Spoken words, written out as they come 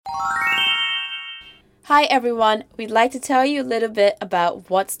Hi everyone, we'd like to tell you a little bit about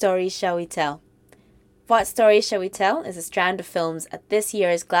What Story Shall We Tell? What Story Shall We Tell is a strand of films at this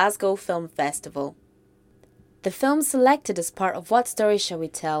year's Glasgow Film Festival. The films selected as part of What Story Shall We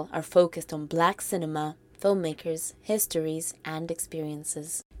Tell are focused on black cinema, filmmakers, histories, and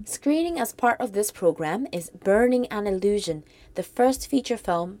experiences. Screening as part of this program is Burning an Illusion, the first feature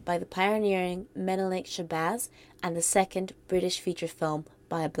film by the pioneering Menelik Shabazz and the second British feature film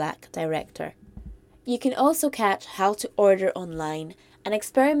by a black director. You can also catch How to Order Online, an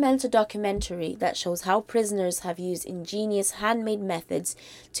experimental documentary that shows how prisoners have used ingenious handmade methods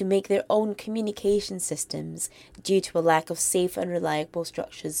to make their own communication systems due to a lack of safe and reliable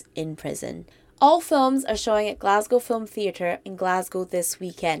structures in prison. All films are showing at Glasgow Film Theatre in Glasgow this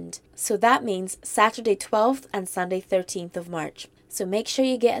weekend, so that means Saturday 12th and Sunday 13th of March. So make sure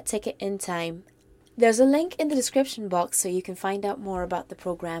you get a ticket in time. There's a link in the description box so you can find out more about the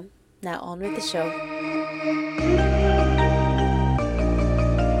programme. Now on with the show.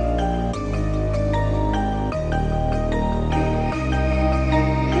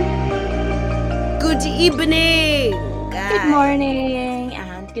 Good evening. Good morning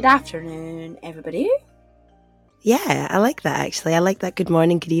and good afternoon, everybody. Yeah, I like that actually. I like that good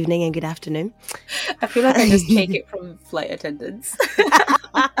morning, good evening, and good afternoon. I feel like I just take it from flight attendants.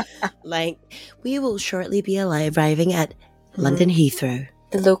 Like, we will shortly be arriving at London Heathrow.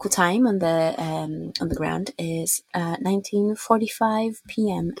 The local time on the ground is 19:45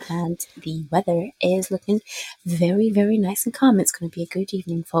 p.m. and the weather is looking very, very nice and calm. It's going to be a good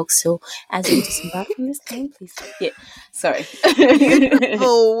evening, folks. So as you disembark from this plane, please. Yeah, sorry. You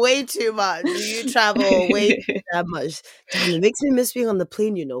travel way too much. You travel way too much. Damn, it makes me miss being on the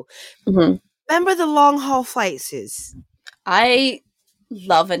plane. Mm-hmm. Remember the long haul flights, Sus? I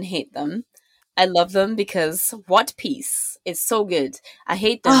love and hate them. I love them because what peace? It's so good. I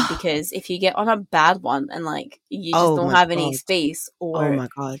hate them because if you get on a bad one and like you just don't have any space or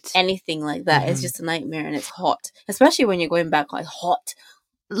anything like that, it's just a nightmare and it's hot. Especially when you're going back like hot.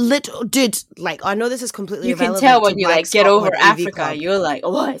 Dude, like I know this is completely you irrelevant. You can tell when you like get over Africa, you're like,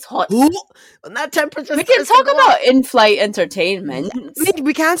 oh, it's hot. Ooh, when that temperature. We can talk about in-flight entertainment.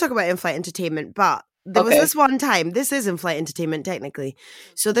 We can talk about in-flight entertainment, but there was this one time, this is in-flight entertainment technically.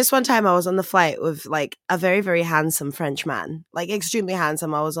 So this one time I was on the flight with like a very, very handsome French man, like extremely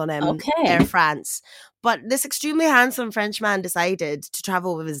handsome. I was on Air France, but this extremely handsome French man decided to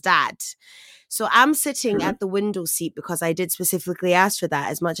travel with his dad. So I'm sitting at the window seat because I did specifically ask for that.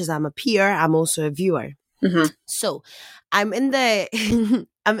 As much as I'm a peer, I'm also a viewer. So I'm in the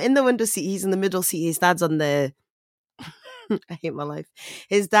I'm in the window seat. He's in the middle seat. His dad's on the I hate my life.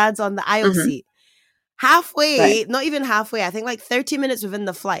 His dad's on the aisle seat. Halfway, not even halfway, I think like 30 minutes within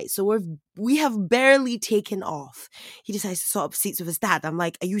the flight. So we have barely taken off. He decides to swap up seats with his dad. I'm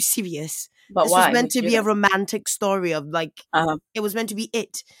like, are you serious? But this why? was meant to be a romantic story of like, it was meant to be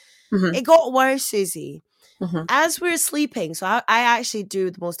it. It got worse, Susie. As we're sleeping, so I actually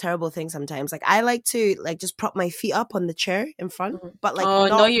do the most terrible thing sometimes. Like I like to like just prop my feet up on the chair in front, but like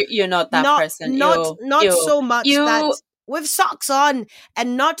no, you're not that person. Not so much that with socks on,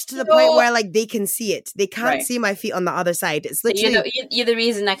 and not to the point where like they can see it. They can't see my feet on the other side. It's literally you're the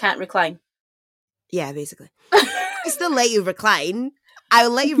reason I can't recline. Yeah, basically. I still let you recline.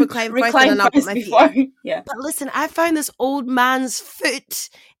 I'll let you recline first and then I'll put my feet up. Yeah. But listen, I found this old man's foot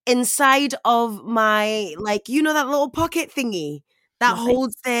inside of my, like, you know, that little pocket thingy that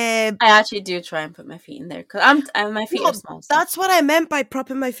holds the... I actually do try and put my feet in there because my feet are small. So. That's what I meant by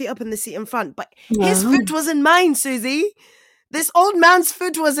propping my feet up in the seat in front. But his foot was in mine, Susie. This old man's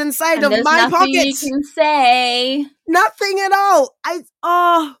foot was inside of my pocket. You can say nothing at all.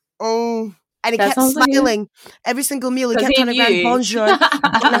 And he kept smiling every single meal. He kept trying to grab bonjour,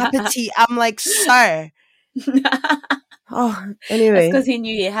 bon appetit. I'm like, sir. Anyway. That's because he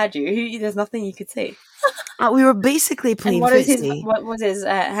knew he had you. There's nothing you could say. We were basically playing footsie. What was his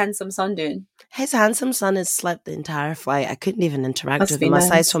handsome son doing? His handsome son has slept the entire flight. I couldn't even interact with him.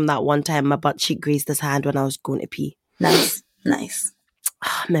 Aside from that one time my butt cheek grazed his hand when I was going to pee. Nice.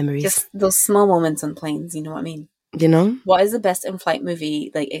 Memories. Just those small moments on planes, you know what I mean? You know? What is the best in-flight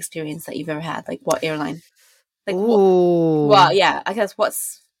movie like experience that you've ever had? Like what airline? Like I guess what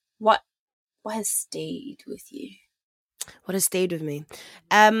has stayed with you? What has stayed with me?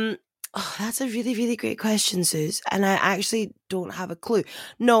 That's a really, really great question, Sus. And I actually don't have a clue.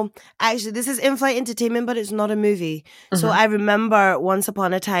 No, actually, this is in-flight entertainment, but it's not a movie. So I remember once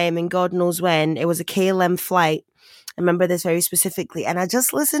upon a time, and God knows when, it was a KLM flight. I remember this very specifically. And I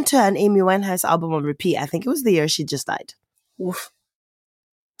just listened to an Amy Winehouse album on repeat. I think it was the year she just died. Oof.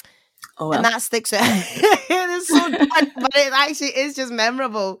 Oh, well. And that sticks with it is so bad, but it actually is just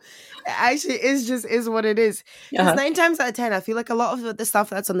memorable. It actually is what it is. Because 9 times out of 10, I feel like a lot of the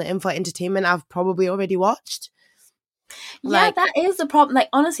stuff that's on the in-flight entertainment I've probably already watched. Yeah, like, that is the problem. Like,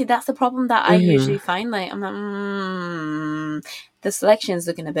 honestly, that's the problem that I usually find. Like, I'm like, the selection is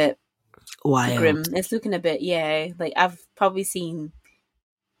looking a bit grim. It's looking a bit, like, I've probably seen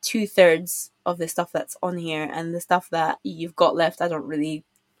 2/3 of the stuff that's on here, and the stuff that you've got left, I don't really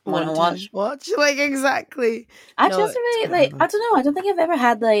want to watch. Like, exactly. I just really, like, I don't know. I don't think I've ever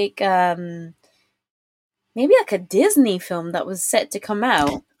had, like, maybe like a Disney film that was set to come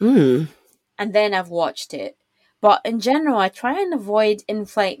out, and then I've watched it. But in general, I try and avoid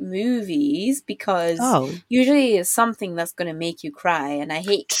in-flight movies because usually it's something that's going to make you cry, and I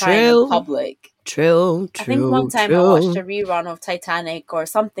hate crying in public. True. I think one time I watched a rerun of Titanic or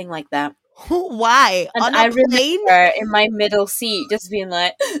something like that. Why? And I remember in my middle seat just being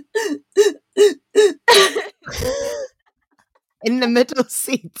like... in the middle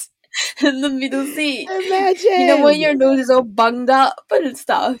seat. In the middle seat. Imagine. You know when your nose is all bunged up and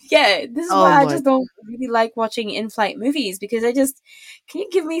stuff. Yeah, this is why I just don't really like watching in-flight movies, because can you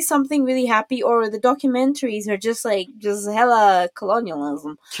give me something really happy? Or the documentaries are just hella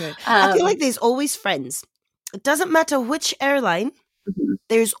colonialism. True. I feel like there's always friends. It doesn't matter which airline,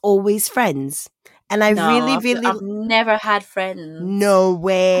 there's always friends. And I've never had friends. No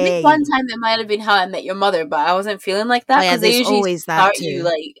way. I think one time it might have been How I Met Your Mother, but I wasn't feeling like that, because they usually start you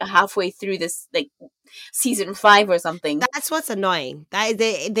like halfway through this, like season 5 or something. That's what's annoying. That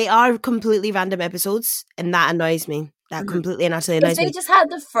they are completely random episodes, and that annoys me. That completely and utterly annoys me. If they just had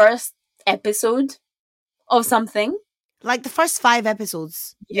the first episode of something, like the first 5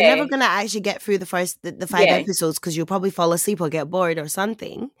 episodes, you're never gonna actually get through the 5 episodes, because you'll probably fall asleep or get bored or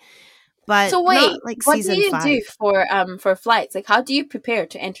something. But so wait, not like what do you 5. do for flights? Like, how do you prepare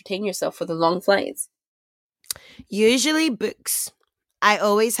to entertain yourself for the long flights? Usually books. I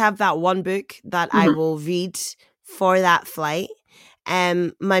always have that one book that I will read for that flight.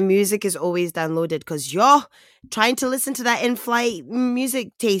 My music is always downloaded, because you're trying to listen to that in-flight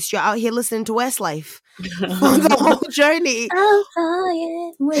music taste. You're out here listening to Westlife for the whole journey.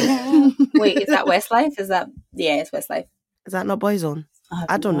 Wait, is that Westlife? It's Westlife. Is that not Boyzone?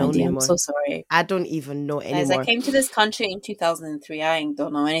 I don't know anymore. I'm so sorry. I don't even know anymore. As I came to this country in 2003, I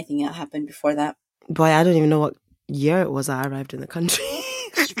don't know anything that happened before that. Boy, I don't even know what year it was I arrived in the country.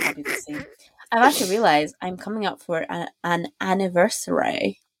 It's probably the same. I've actually realized I'm coming up for an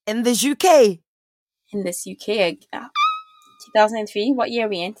anniversary. In the UK? In this UK. 2003? What year are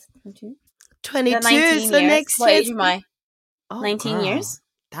we in? 22. 19 so next year. What age am I? 19 years?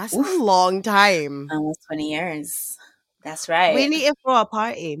 That's a long time. Almost 20 years. That's right. We need to throw a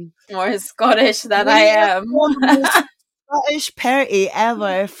party. More Scottish than I am. Scottish party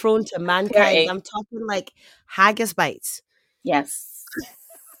ever thrown to mankind. I'm talking like haggis bites. Yes.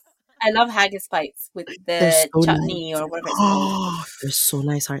 I love haggis bites with the chutney or whatever it's called. They're so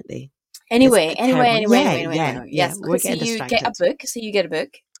nice, aren't they? Anyway. Yes. So you get a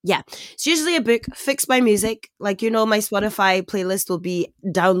book. Yeah. It's usually a book fixed by music. Like, my Spotify playlist will be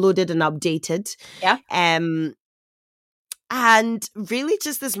downloaded and updated. Yeah. And really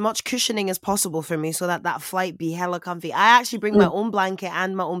just as much cushioning as possible for me, so that flight be hella comfy. I actually bring my own blanket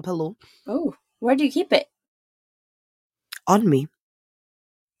and my own pillow. Oh, where do you keep it? On me.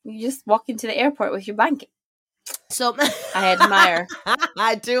 You just walk into the airport with your blanket. So I admire.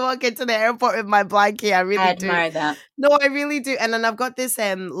 I do walk into the airport with my blanket. I admire that. No, I really do. And then I've got this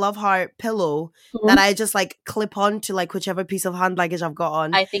Love Heart pillow that I just like clip on to like whichever piece of hand luggage I've got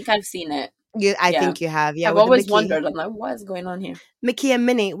on. I think I've seen it. I think you have. Yeah, I've always wondered. I'm like, what is going on here? Mickey and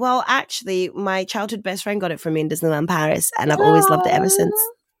Minnie. Well, actually, my childhood best friend got it for me in Disneyland Paris, and I've always loved it ever since.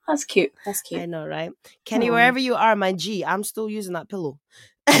 That's cute. I know, right? Kenny, wherever you are, my G, I'm still using that pillow.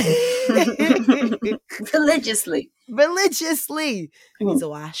 Religiously. Needs a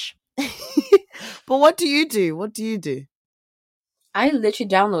wash. But what do you do? I literally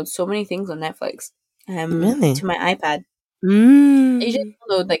download so many things on Netflix. Really? To my iPad. You just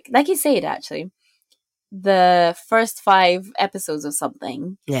download, like you said, actually, the first 5 episodes of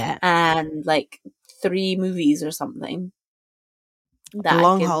something. Yeah. And like 3 movies or something. Them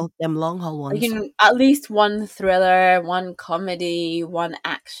long haul ones. Like, at least 1 thriller, 1 comedy, 1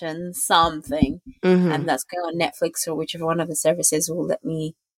 action, something. And that's going on Netflix or whichever one of the services will let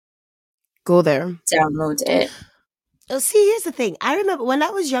me go there. Download it. Oh, see, here's the thing. I remember when I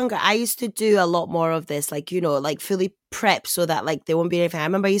was younger, I used to do a lot more of this, like, like fully prep so that like there won't be anything. I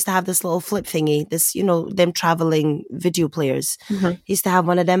remember I used to have this little flip thingy, this, them traveling video players. I used to have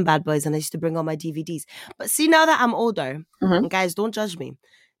one of them bad boys, and I used to bring all my DVDs. But see, now that I'm older, and guys, don't judge me.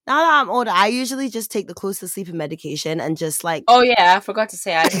 Now that I'm older, I usually just take the close to sleeping medication and just like... Oh yeah, I forgot to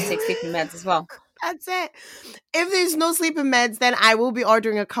say I just take sleeping meds as well. That's it. If there's no sleeping meds, then I will be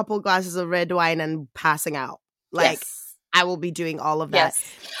ordering a couple glasses of red wine and passing out. Like, yes. I will be doing all of that.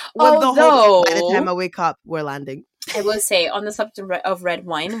 Yes. With the hope by the time I wake up, we're landing. I will say, on the subject of red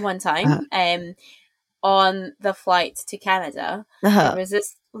wine, one time, on the flight to Canada, there was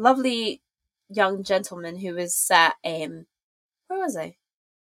this lovely young gentleman who was sat, where was I?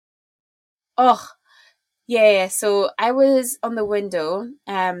 Oh, yeah. So I was on the window.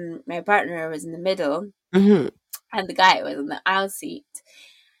 My partner was in the middle, and the guy was in the aisle seat.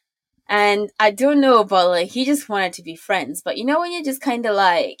 And I don't know, but like he just wanted to be friends. But you know when you're just kind of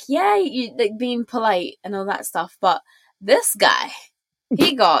like, yeah, you like being polite and all that stuff. But this guy,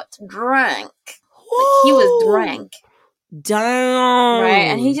 he got drunk. Like, he was drunk. Damn. Right,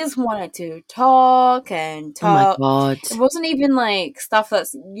 and he just wanted to talk and talk. Oh my God. It wasn't even like stuff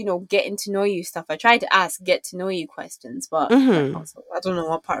that's, getting to know you stuff. I tried to ask get to know you questions, but also, I don't know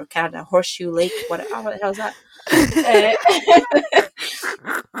what part of Canada, Horseshoe Lake, what the hell is that?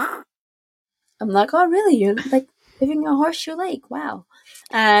 I'm like, oh really? You're like living in Horseshoe Lake? Wow.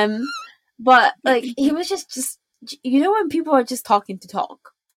 But like he was just when people are just talking to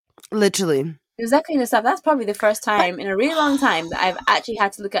talk. Literally. It was that kind of stuff. That's probably the first time in a really long time that I've actually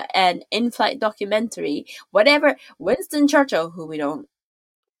had to look at an in-flight documentary. Whatever. Winston Churchill, who we don't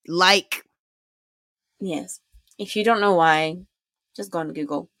like. Yes. If you don't know why, just go on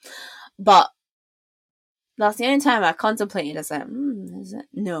Google. But that's the only time I contemplated. I was like, is it?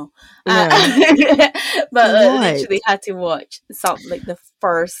 No. But I literally had to watch something like the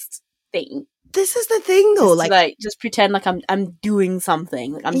first thing. This is the thing, though. Just pretend like I'm doing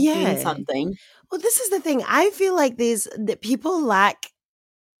something. Like I'm doing something. Well, this is the thing. I feel like that people lack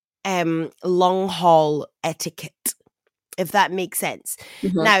long haul etiquette, if that makes sense.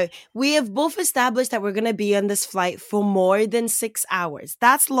 Now, we have both established that we're going to be on this flight for more than 6 hours.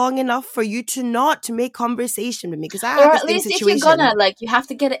 That's long enough for you to not to make conversation with me, because I have the same situation. If you're gonna, you have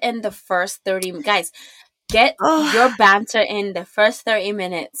to get it in the first 30 minutes. Guys, get your banter in the first 30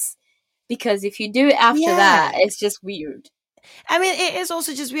 minutes. Because if you do it after that, it's just weird. I mean, it is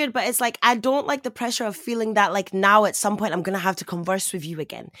also just weird, but it's like, I don't like the pressure of feeling that, like, now at some point I'm going to have to converse with you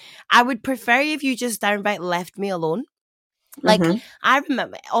again. I would prefer if you just downright left me alone. Like, I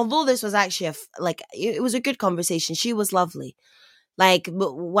remember, although this was actually, it was a good conversation. She was lovely. Like,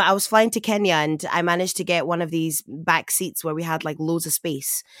 when I was flying to Kenya and I managed to get one of these back seats where we had like loads of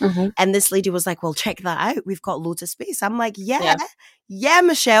space. And this lady was like, well, check that out. We've got loads of space. I'm like, yeah,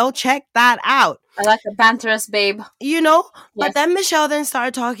 Michelle, check that out. I like a banterous babe. But then Michelle then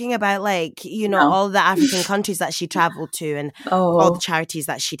started talking about all the African countries that she traveled to and all the charities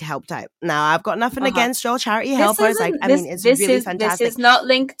that she'd helped out. Now, I've got nothing against all charity helpers. It's really fantastic. This is not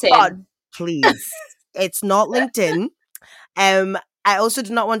LinkedIn. God, please. It's not LinkedIn. I also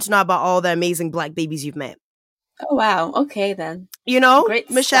do not want to know about all the amazing black babies you've met. Oh, wow. Okay, then. Great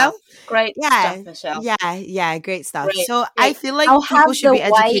Michelle? Stuff. Great stuff, Michelle. Yeah, great stuff. Great, so great. I feel like people should be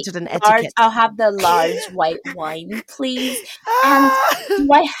educated in etiquette. I'll have the large white wine, please. And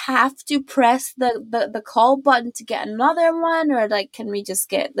do I have to press the call button to get another one? Or, can we just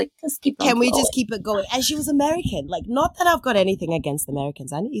get, just keep it going? Can we just keep it going? And she was American. Not that I've got anything against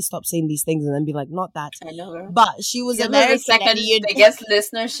Americans. I need to stop saying these things and then be like, not that. I know her. But she was American. The second biggest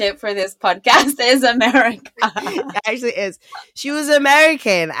listenership for this podcast is America. It actually is. She was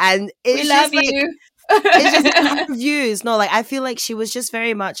American, and we love you. It's just her views. No, I feel like she was just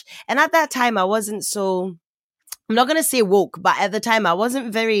very much. And at that time, I wasn't so. I'm not gonna say woke, but at the time, I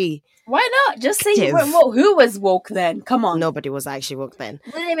wasn't very. Why not? Just say you weren't woke. Who was woke then? Come on. Nobody was actually woke then.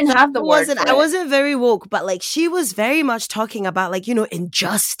 We didn't even have the word. I wasn't very woke, but she was very much talking about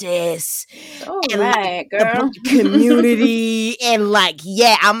injustice. Oh, and, right, girl. The community and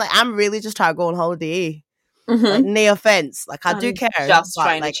I'm really just trying to go on holiday. No offense. I do care. Just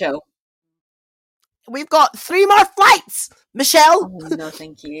trying to chill. We've got 3 more flights, Michelle. Oh, no,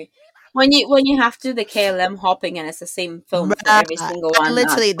 thank you. When you have to the KLM hopping and it's the same film for every single one.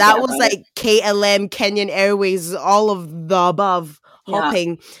 Literally, that was KLM, Kenyan Airways, all of the above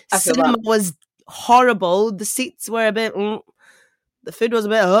hopping. Cinema was horrible. The seats were a bit. The food was a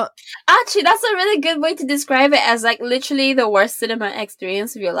bit hot. Actually, that's a really good way to describe it, as literally the worst cinema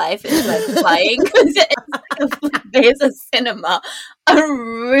experience of your life is flying, because it's a cinema. A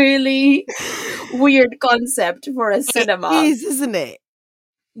really weird concept for a cinema. It is, isn't it?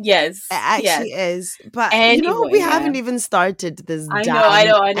 Yes. It actually is. But anyway, we haven't even started this I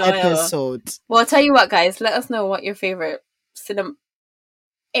know. episode. Well, I'll tell you what, guys, let us know what your favorite cinematic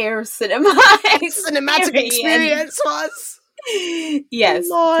experience was. Yes,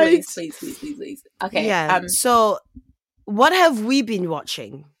 Lord. please. Okay. Yeah. So, what have we been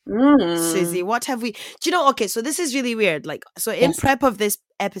watching, Susie? What have we? Do you know? Okay, so this is really weird. Like, so in prep of this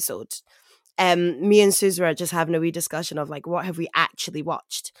episode, me and Susie were just having a wee discussion of like, what have we actually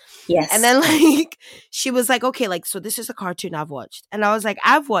watched? Yes. And then like, she was like, okay, like, so this is a cartoon I've watched, and I was like,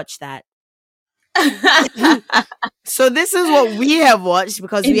 I've watched that. So this is what we have watched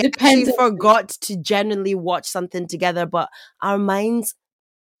because we actually forgot to genuinely watch something together, but our minds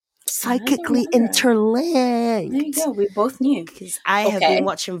psychically interlinked. There you go. We both knew. Because I have been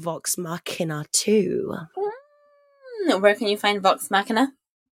watching Vox Machina too. Where can you find Vox Machina?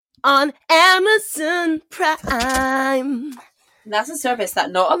 On Amazon Prime. That's a service that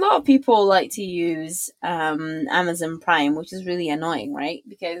not a lot of people like to use, Amazon Prime, which is really annoying, right?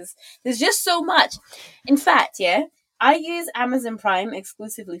 Because there's just so much. In fact, yeah, I use Amazon Prime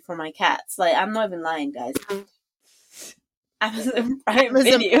exclusively for my cats. Like, I'm not even lying, guys. Amazon Prime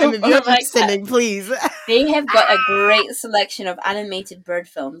Video. If you're listening, please. They have got a great selection of animated bird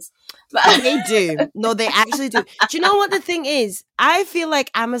films. But they do. No, they actually do. Do you know what the thing is? I feel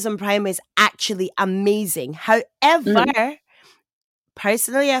like Amazon Prime is actually amazing. However,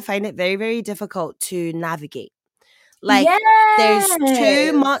 personally, I find it very, very difficult to navigate. Like, there's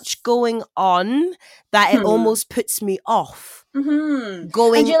too much going on that it almost puts me off.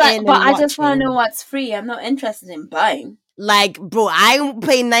 Going in but I just want to know what's free. I'm not interested in buying. Like, bro, I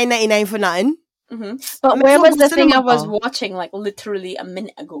pay $9.99 for nothing. But where was the thing I was watching, like, literally a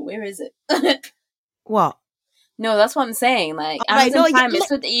minute ago? Where is it? What? No, that's what I'm saying. Like, Amazon Prime is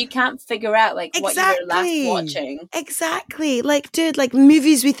so that you can't figure out, like, what you were last watching. Exactly. Like, dude, like,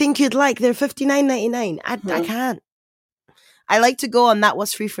 movies we think you'd like, they're $59.99. I can't. I like to go on that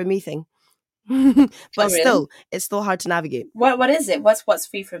what's free for me thing. But still, it's still hard to navigate. What is it? What's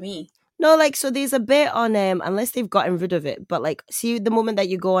free for me? No, like, so there's a bit on, unless they've gotten rid of it, but like, see, the moment that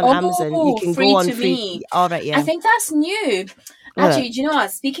you go on Amazon, you can go on free. Me. All right, yeah. I think that's new. Actually, do you know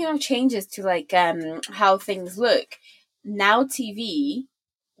what? Speaking of changes to like how things look, Now TV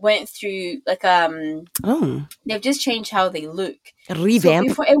went through like they've just changed how they look. A revamp. So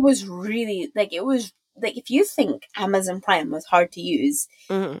before it was really like if you think Amazon Prime was hard to use.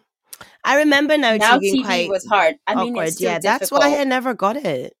 I remember Now TV quite was hard. I mean, awkward. it's still difficult. That's why I never got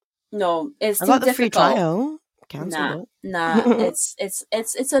it. No, it's still difficult. I got the free trial. Nah.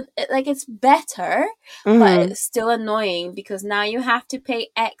 It's better, but it's still annoying because now you have to pay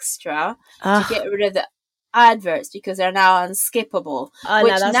extra to get rid of the adverts because they're now unskippable.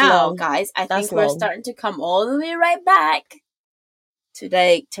 Guys, I think we're starting to come all the way right back to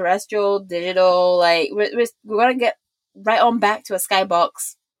like terrestrial, digital. Like we're gonna get right on back to a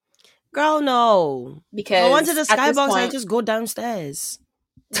skybox. Girl, no. Because I wanted a skybox. I just go downstairs.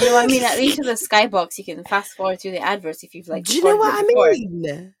 You know what I mean? At least with the skybox, you can fast forward through the adverts if you've like. Do you know what I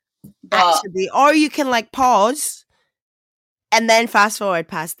mean? Actually, or you can like pause and then fast forward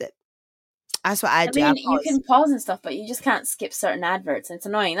past it. That's what I do. I mean, you can pause and stuff, but you just can't skip certain adverts. And it's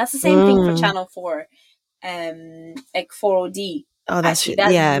annoying. That's the same thing for Channel 4, like 4OD. Oh, that's actually,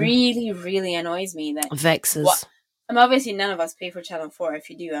 that really, really annoys me. That vexes. Obviously, none of us pay for Channel 4. If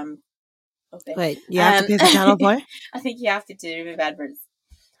you do, I'm okay. Wait, you have to pay for Channel 4? I think you have to remove adverts.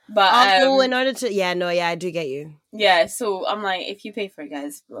 But in order to I do get you. Yeah, so I'm like, if you pay for it,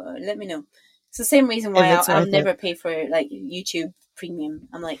 guys, let me know. It's the same reason why I'll never pay for like YouTube Premium.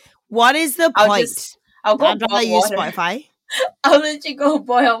 I'm like, what is the point? I'll go boil use Spotify. I'll let you go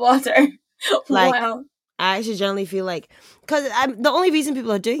boil water. Like, wow. I actually generally feel like because the only reason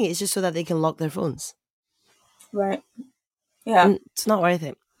people are doing it is just so that they can lock their phones. Right. Yeah. It's not worth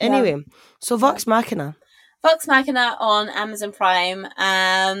it. Anyway, so Vox Machina. Vox Machina on Amazon Prime.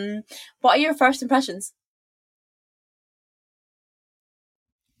 What are your first impressions?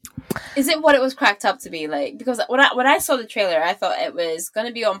 Is it what it was cracked up to be like? Because when I saw the trailer, I thought it was going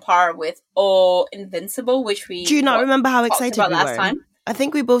to be on par with Invincible, which we do you not remember how excited we were last time? I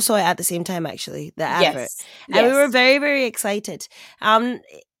think we both saw it at the same time, actually. The advert, and we were very, very excited. I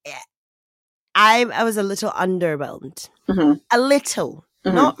was a little underwhelmed, a little,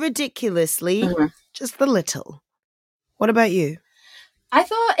 not ridiculously, just a little. What about you? I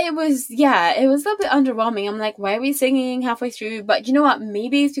thought it was a little bit underwhelming. I'm like, why are we singing halfway through? But you know what?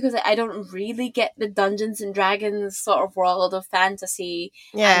 Maybe it's because I don't really get the Dungeons and Dragons sort of world of fantasy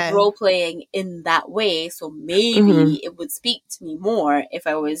and role-playing in that way. So maybe it would speak to me more if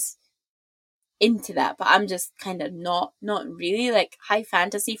I was into that. But I'm just kind of not really. Like, high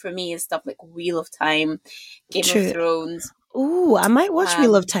fantasy for me is stuff like Wheel of Time, Game of Thrones. Ooh, I might watch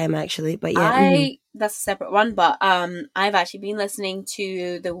Wheel of Time actually, but that's a separate one. But I've actually been listening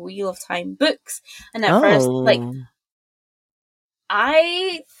to the Wheel of Time books, and at first, like,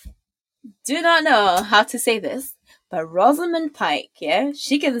 I do not know how to say this, but Rosamund Pike, yeah,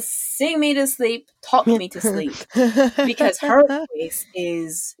 she can sing me to sleep, talk me to sleep, because her voice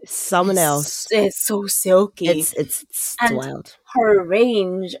is someone else. It's so silky. It's wild. Her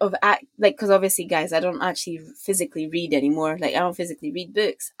range of act, like, because obviously, guys, I don't actually physically read anymore. Like, I don't physically read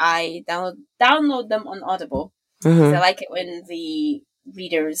books. I download them on Audible. Mm-hmm. I like it when the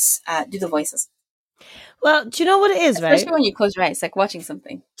readers do the voices. Well, do you know what it is, right? Especially when you close your eyes, like watching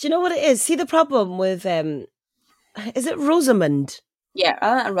something. Do you know what it is? See, the problem with, is it Rosamund?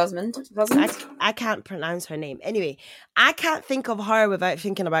 Yeah, Rosamund. I can't pronounce her name. Anyway, I can't think of her without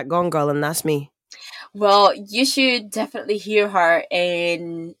thinking about Gone Girl, and that's me. Well, you should definitely hear her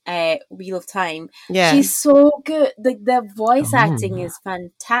in Wheel of Time. Yeah. She's so good. The voice acting is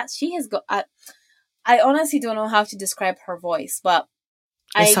fantastic. She has got... I honestly don't know how to describe her voice, but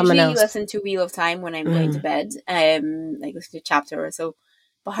I usually listen to Wheel of Time when I'm going to bed, like listen to a chapter or so.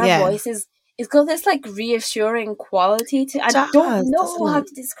 But her voice it's got this like reassuring quality to. I don't know how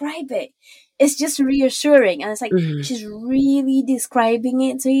to describe it. It's just reassuring, and it's like she's really describing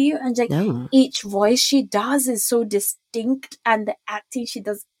it to you, and like each voice she does is so distinct, and the acting she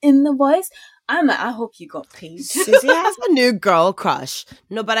does in the voice. I hope you got paid. Susie has a new girl crush.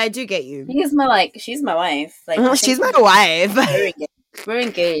 No, but I do get you. She's my wife. Like she's my wife. We're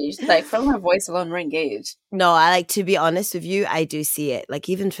engaged. Like, from her voice alone, we're engaged. No, I like, to be honest with you, I do see it. Like,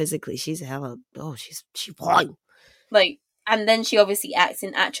 even physically, she's she won. Like, and then she obviously acts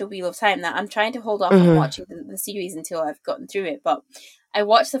in actual Wheel of Time. Now, I'm trying to hold off on watching the series until I've gotten through it. But I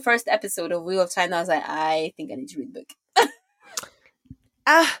watched the first episode of Wheel of Time and I was like, I think I need to read the book.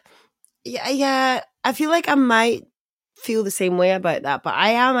 Yeah. I feel like I might feel the same way about that, but I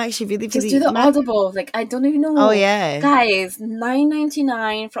am actually really just do the Audible. Like, I don't even know. Oh yeah, guys,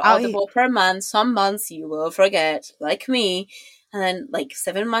 $9.99 for Audible per month. Some months you will forget, like me, and then like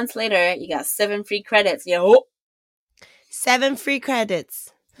 7 months later, you got 7 free credits. 7 free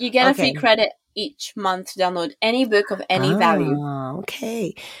credits. You get a free credit each month to download any book of any value.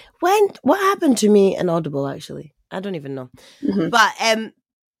 Okay. What happened to me in Audible? Actually, I don't even know. But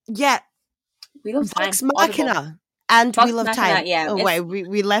yeah, Wheel of Time, Vox Machina. And Vox Wheel of Machina, Time. Yeah. Oh, wait,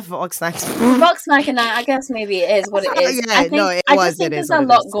 we left Vox Machina. Vox Machina, I guess maybe it is what it is. I just think there's a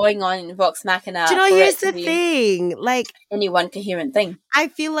lot going on in Vox Machina. Do you know, here's the thing. Like, any one coherent thing. I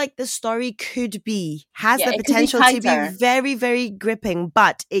feel like the story has the potential to be very, very gripping,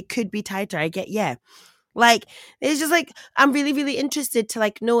 but it could be tighter. Like, it's just like, I'm really, really interested to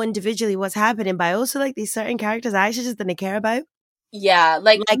like know individually what's happening, but I also like these certain characters I actually just didn't care about. Yeah,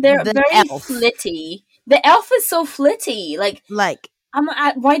 like they're very flitty. The elf is so flitty. Like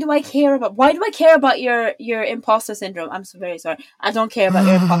why do I care about your imposter syndrome? I'm so very sorry. I don't care about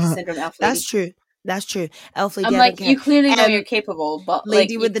your imposter syndrome, elf lady. That's true. Elf lady, I'm like, you clearly know you're capable, but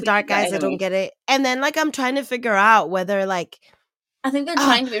lady with the dark eyes, I don't get it. And then like I'm trying to figure out whether like I think they're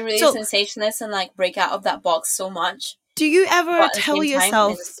trying to be really sensationalist and like break out of that box so much. Do you ever tell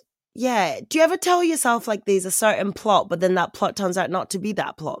yourself? Yeah. Do you ever tell yourself like there's a certain plot, but then that plot turns out not to be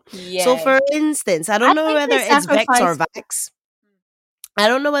that plot? Yeah. So for instance, I don't know whether it's Vex or Vax. I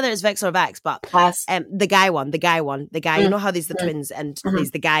don't know whether it's Vex or Vax, but the guy, you know how there's the twins and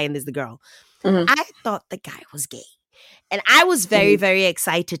there's the guy and there's the girl. I thought the guy was gay. And I was very, very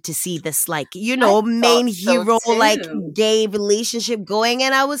excited to see this, like, you know, main hero, like, gay relationship going.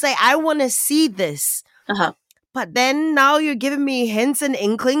 And I was like, I want to see this. But then now you're giving me hints and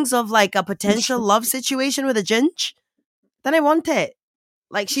inklings of like a potential love situation with a ginge. Then I want it.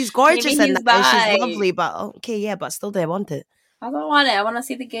 Like, she's gorgeous and she's lovely, but okay, yeah, but still I want it. I don't want it. I want to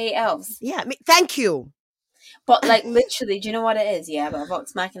see the gay elves. Yeah, thank you. But like, literally, do you know what it is? Yeah, about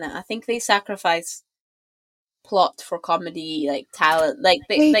Vox Machina. I think they sacrifice plot for comedy, like talent. Like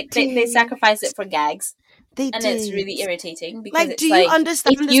they sacrifice it for gags. And it's really irritating because like, do you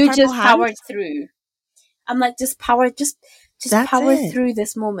understand if you just powered through. I'm like, just power through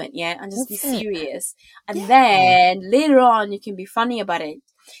this moment, yeah, and just be serious. And then later on, you can be funny about it.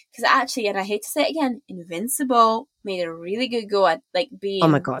 Because actually, and I hate to say it again, Invincible made a really good go at like being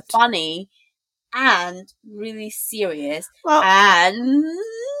funny and really serious. Well, and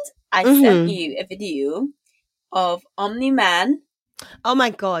I sent you a video of Omni-Man. Oh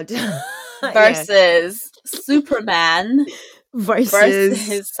my god! versus Superman.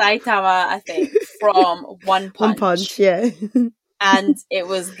 Versus Saitama, I think, from One Punch. One Punch, yeah. And it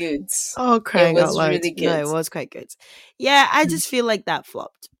was good. Oh, crying out loud. It was really good. No, it was quite good. Yeah, I just feel like that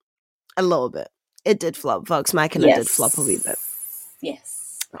flopped. A little bit. It did flop. Vox Machina did flop a wee bit.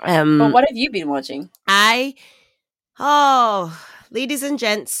 Yes. But what have you been watching? Ladies and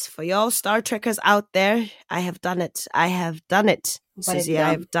gents, for y'all Star Trekkers out there, I have done it. I have done it. Susie, I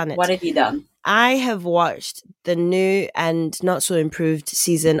have done it. What have you done? I have watched the new and not so improved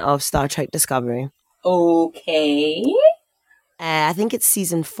season of Star Trek Discovery. Okay. I think it's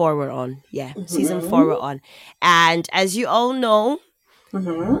season 4 we're on. Yeah, season 4 we're on. And as you all know,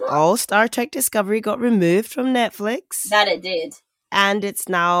 all Star Trek Discovery got removed from Netflix. That it did. And it's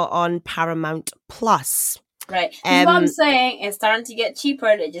now on Paramount Plus. Right. What I'm saying, it's starting to get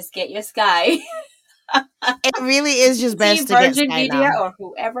cheaper to just get your Sky. It really is just best to get Sky Media now. or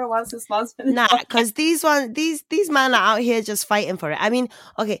whoever wants to sponsor this. Nah, because these men are out here just fighting for it. I mean,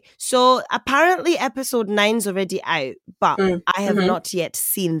 okay, so apparently episode 9's already out, but I have not yet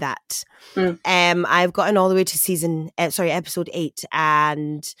seen that. I've gotten all the way to episode 8,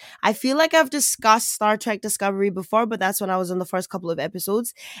 and I feel like I've discussed Star Trek Discovery before, but that's when I was on the first couple of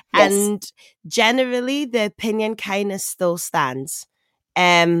episodes. Yes. And generally, the opinion kind of still stands.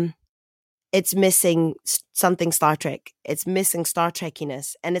 It's missing something Star Trek. It's missing Star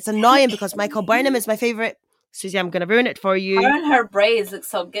Trekkiness. And it's annoying because Michael Burnham is my favorite. Susie, I'm going to ruin it for you. Her and her braids look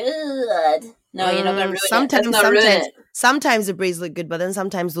so good. No, you're not going to ruin it. Sometimes the braids look good, but then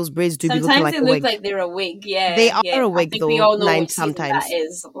sometimes those braids do be looking like a wig. Sometimes they look like they're a wig, yeah. They are a wig, I think though. We all know sometimes. that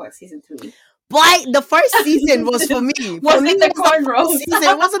is like season 3. But the first season was for me. Wasn't the cornrows?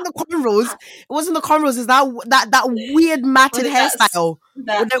 It wasn't the cornrows. It wasn't the cornrows. It's that weird matted hairstyle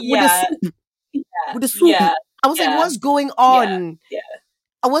with the swoop. Yeah. I was like, what's going on? Yeah.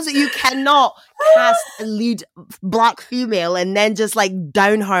 I wasn't. You cannot cast a lead black female and then just like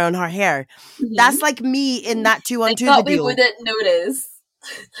down her on her hair. That's like me in that 212 video. We wouldn't notice.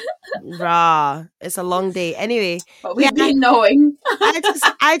 Rah, it's a long day. Anyway, but we've been knowing.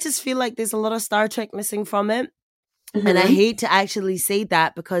 I just feel like there's a lot of Star Trek missing from it, and I hate to actually say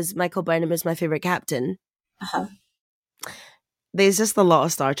that because Michael Burnham is my favorite captain. There's just a lot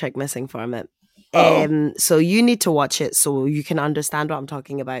of Star Trek missing from it. So you need to watch it so you can understand what I'm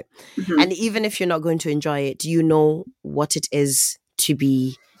talking about. And even if you're not going to enjoy it, you know what it is to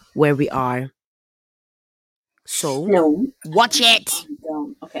be where we are. So watch it.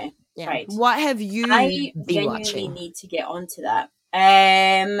 Okay. Yeah. Right. What have you been watching? I genuinely need to get onto that.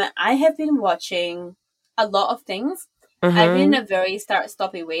 I have been watching a lot of things. I've been in a very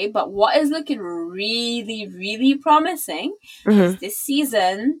start-stoppy way, but what is looking really, really promising is this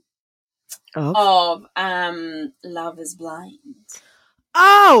season of Love is Blind.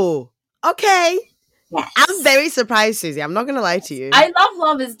 Oh, okay. Yes. I'm very surprised, Susie. I'm not going to lie to you. I love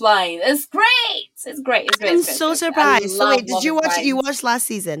Love is Blind. It's great. It's great. I'm so surprised. So wait, did you watch it? You watched last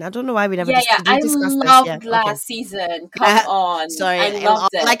season? I don't know why we never discussed I loved last season. Come on. Sorry. I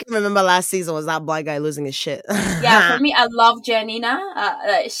loved it. All I can remember last season was that black guy losing his shit. Yeah, for me, I love Janina.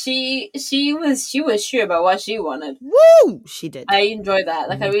 She was sure about what she wanted. Woo! She did. I enjoyed that.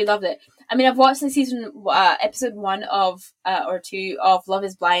 Like, I really loved it. I mean, I've watched the season, episode 1 of, or 2 of Love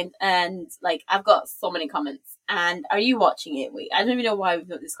is Blind, and, like, I've got so many comments. And are you watching it? Wait, I don't even know why we've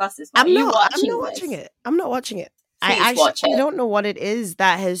not discussed this. I'm not watching it. I don't know what it is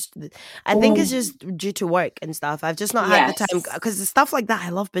that has. I think it's just due to work and stuff. I've just not had the time because stuff like that.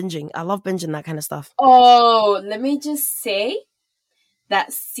 I love binging. I love binging that kind of stuff. Oh, let me just say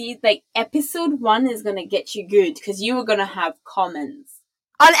that episode 1 is gonna get you good because you were gonna have comments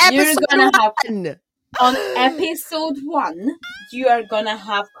on episode 1. On episode 1, you are gonna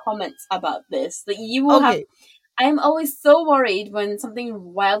have comments about this. Like you will have. I'm always so worried when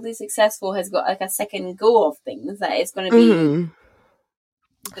something wildly successful has got like a second go of things that it's going to be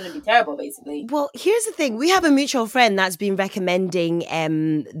it's going to be terrible, basically. Well, here's the thing: we have a mutual friend that's been recommending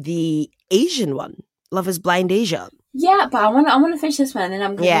the Asian one, Love is Blind Asia. Yeah, but I want to finish this one, and then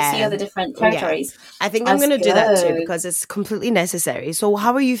I'm going to see all the different territories. Yeah. I think I'm going to do that too because it's completely necessary. So,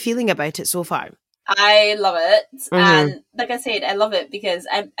 how are you feeling about it so far? I love it, and like I said, I love it because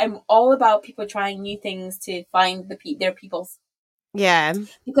I'm all about people trying new things to find their peoples. Yeah,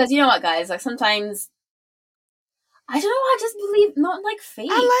 because you know what, guys, like sometimes I don't know. I just believe not like fate,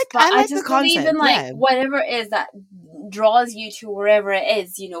 I just believe in like whatever it is that draws you to wherever it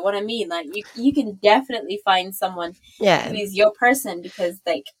is. You know what I mean? Like you can definitely find someone who is your person because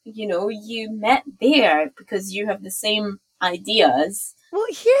like you met there because you have the same ideas. Well,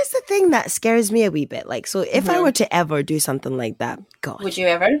 here's the thing that scares me a wee bit. Like, so if I were to ever do something like that, God. Would you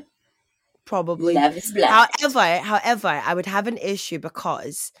ever? Probably. Love is blind. However, I would have an issue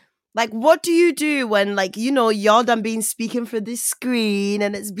because, like, what do you do when, like, y'all done been speaking for this screen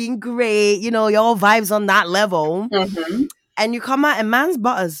and it's been great, y'all vibes on that level, and you come out and man's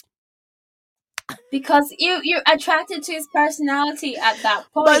butters. Because you're attracted to his personality at that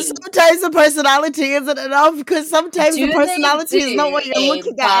point. But sometimes the personality isn't enough, because sometimes the personality is not what you're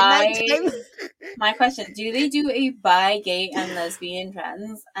looking at that time. My question, do they do a bi, gay, and lesbian,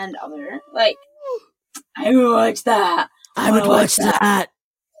 trans, and other? Like, I would watch that. I would watch that.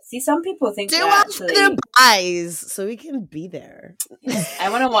 See, some people think do their buys so we can be there. I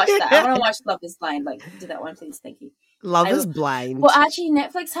want to watch that. I want to watch Love is Blind. Like, do that one, please. Thank you. Love is Blind. Well, actually,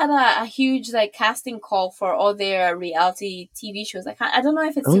 Netflix had a huge like casting call for all their reality TV shows. I don't know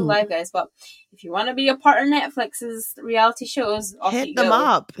if it's still live, guys, but if you want to be a part of Netflix's reality shows, hit them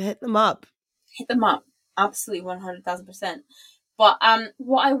up. Hit them up. Absolutely, 100,000%. But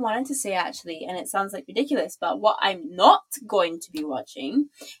what I wanted to say, actually, and it sounds like ridiculous, but what I'm not going to be watching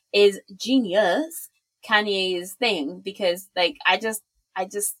is Genius, Kanye's thing, because like I just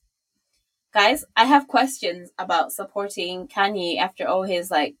guys, I have questions about supporting Kanye after all his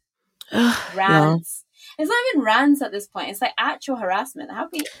like rants. No. It's not even rants at this point. It's like actual harassment. How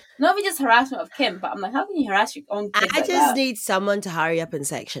can you, not even just harassment of Kim, but I'm like, how can you harass your own kids? I just need someone to hurry up and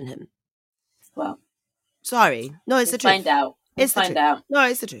section him. Well, sorry, no, it's the truth. Find out. It's find out. No,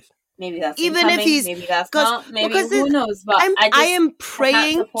 it's the truth. Maybe that's even if he's maybe that's not. Maybe who knows? But I am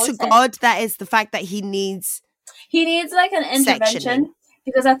praying to God that is the fact that he needs like an intervention,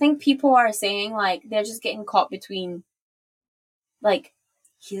 because I think people are saying like they're just getting caught between like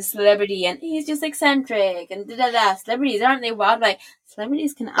he's a celebrity and he's just eccentric and celebrities, aren't they wild? Like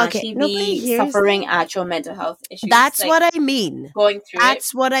celebrities can actually be suffering actual mental health issues. That's like, what I mean. Going through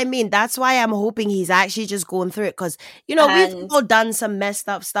That's what I mean. That's why I'm hoping he's actually just going through it, because we've all done some messed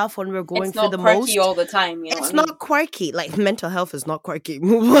up stuff when we're going through the most. It's not quirky all the time. It's not quirky. Like mental health is not quirky.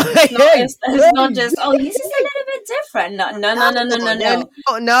 It's not just he's just a little bit different.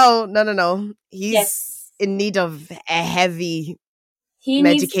 No. He's in need of a heavy.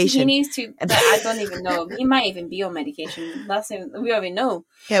 Medication. He needs to. I don't even know. He might even be on medication. We already know.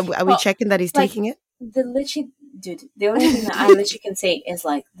 Yeah, are we checking that he's taking it? The only thing that I literally can say is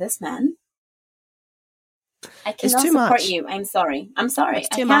like, this man. I cannot support you. I'm sorry. I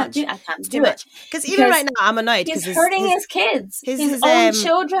can't do it. Because even right now, I'm annoyed. He's hurting his kids. His own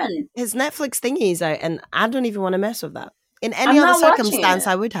children. His Netflix thingy is out, and I don't even want to mess with that. In any other circumstance,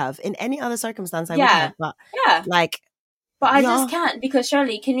 I would have. In any other circumstance, I would have. But But I just can't, because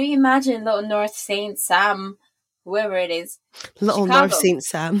Shirley, can you imagine Little North Saint Sam, whoever it is? Little Chicago. North Saint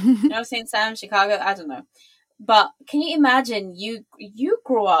Sam. North Saint Sam, Chicago, I don't know. But can you imagine you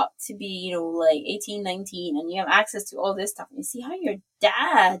grow up to be, like 18, 19, and you have access to all this stuff, and you see how your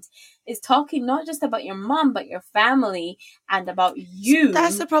dad is talking not just about your mom, but your family and about you.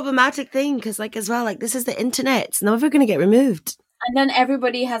 That's the problematic thing, because as well, this is the internet. It's never going to get removed. And then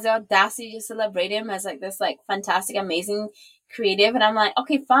everybody has the audacity to celebrate him as this fantastic, amazing creative. And I'm like,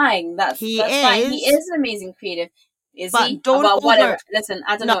 okay, fine. That's fine. He is an amazing creative. Is he? Whatever. Listen,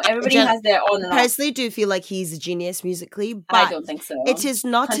 I don't know. Everybody has their own. I personally do feel like he's a genius musically, but I don't think so. It is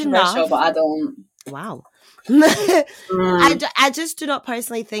not enough. But I don't. Wow. I just do not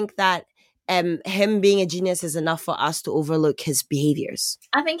personally think that him being a genius is enough for us to overlook his behaviors.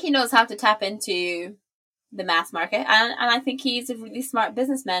 I think he knows how to tap into the mass market, and I think he's a really smart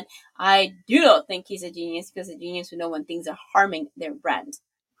businessman. I do not think he's a genius, because a genius would know when things are harming their brand.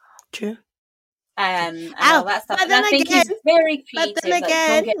 True. And all that stuff. And I think he's very creative. But then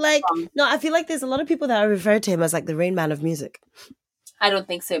again, I feel like there's a lot of people that are referred to him as the Rain Man of music. I don't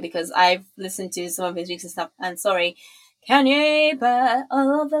think so, because I've listened to some of his recent stuff, and sorry, Kanye, but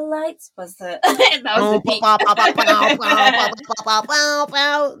all of the lights was the that was the peak.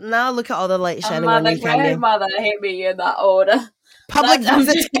 Now look at all the lights shining on you, Kanye. Mother hit me in that order. Public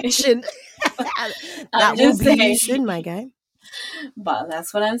visitation. That will be you soon, my guy. But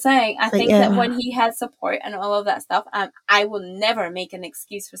that's what I'm saying. I think that when he has support and all of that stuff, I will never make an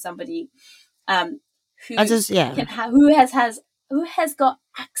excuse for somebody who has got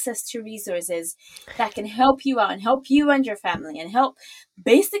access to resources that can help you out and help you and your family and help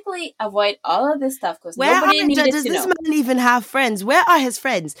basically avoid all of this stuff, because nobody needed to know. Does this man even have friends? Where are his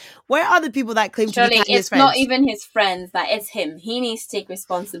friends? Where are the people that claim to be Kanye's friends? It's not even his friends, that it's him. He needs to take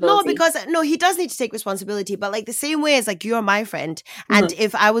responsibility. No, he does need to take responsibility, but the same way as you're my friend, and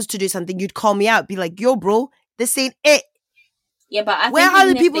if I was to do something, you'd call me out, be like, yo bro, this ain't it. Yeah, but I think where are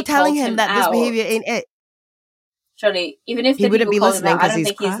the people telling him that this behavior ain't it? Surely, even if he wouldn't be listening, I don't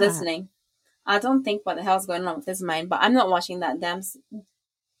think he's listening. I don't think what the hell's going on with his mind. But I'm not watching that damn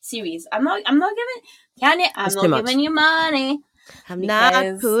series. I'm not giving Kanye. I'm not giving you money. I'm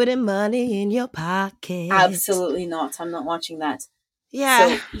not putting money in your pocket. Absolutely not. I'm not watching that.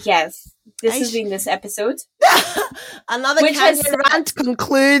 Yeah. So yes, this has been this episode. Another Kanye rant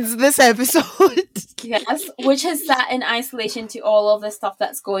concludes this episode. Yes, which has sat in isolation to all of the stuff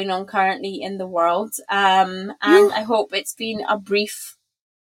that's going on currently in the world. And I hope it's been a brief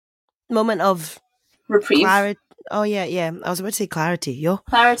moment of reprieve. Clarity. Oh yeah. I was about to say clarity.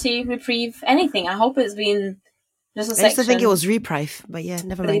 Clarity, reprieve, anything. I hope it's been just a section. I used to think it was reprieve, but yeah,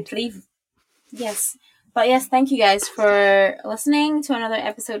 never mind. Reprieve. Yes. But yes, thank you guys for listening to another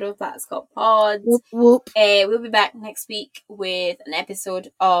episode of That Scott Pod. Whoop, whoop. We'll be back next week with an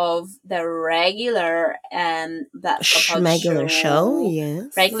episode of the regular That Scott Pod show. Yes.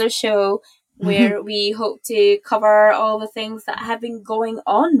 Regular show where we hope to cover all the things that have been going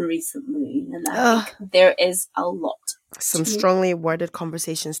on recently. And I think there is a lot. Some strongly worded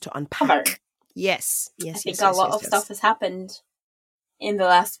conversations to unpack. Cover. Yes. I think a lot of stuff has happened in the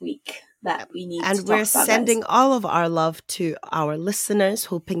last week that we need to talk about. And we're sending all of our love to our listeners,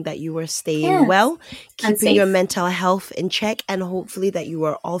 hoping that you are staying well, keeping your mental health in check, and hopefully that you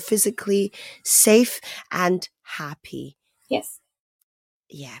are all physically safe and happy. Yes.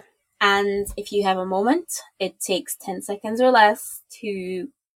 Yeah. And if you have a moment, it takes 10 seconds or less to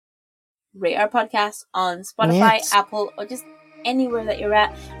rate our podcast on Spotify, Apple, or just anywhere that you're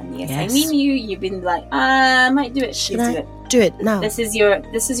at. And yes, I mean you've been like, I might do it. Should I do it now? This is your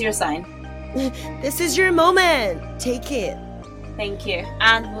sign. This is your moment. Take it. Thank you.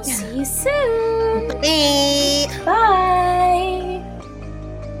 And we'll see you soon. Bye. Bye.